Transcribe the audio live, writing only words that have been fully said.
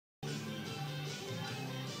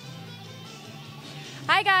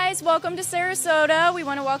Hi guys, welcome to Sarasota. We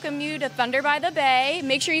want to welcome you to Thunder by the Bay.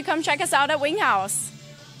 Make sure you come check us out at WingHouse.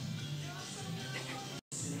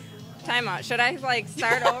 Time out. Should I like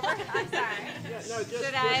start over? I'm sorry.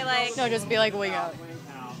 Should I like? No, just be like WingHouse. And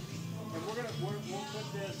we'll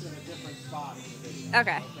put this in a different spot in the video.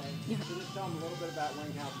 Okay. So just tell them a little bit about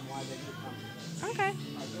WingHouse and why they should come. Okay. All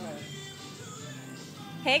right, go ahead.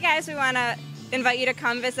 Hey guys, we want to invite you to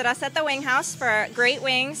come visit us at the WingHouse for great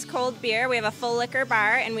wings, cold beer. We have a full liquor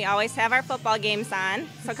bar, and we always have our football games on.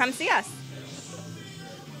 So come see us.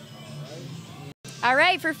 All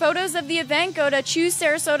right, for photos of the event, go to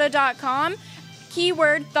choosesarasota.com,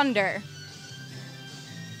 keyword Thunder.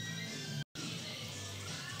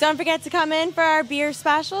 Don't forget to come in for our beer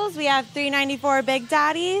specials. We have $3.94 Big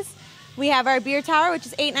Daddies. We have our beer tower, which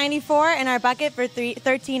is $8.94, and our bucket for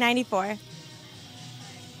 $13.94.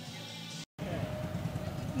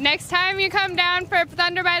 Next time you come down for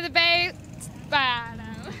Thunder by the Bay, I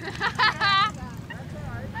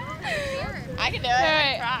I can do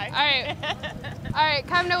it. All right.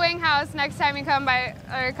 Come to WingHouse next time you come by,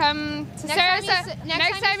 or come to Sarasota.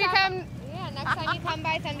 Next time you come. Yeah, next time you come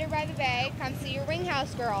by Thunder by the Bay, come see your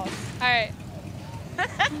WingHouse girls. All right. Go.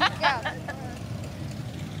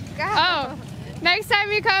 Go. Oh, next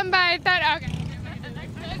time you come by Thunder. Okay.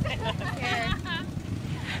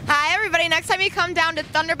 Hi everybody, next time you come down to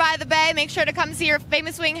Thunder by the Bay, make sure to come see your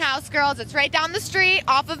famous WingHouse girls. It's right down the street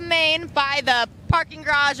off of Main by the parking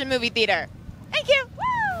garage and movie theater. Thank you. Woo!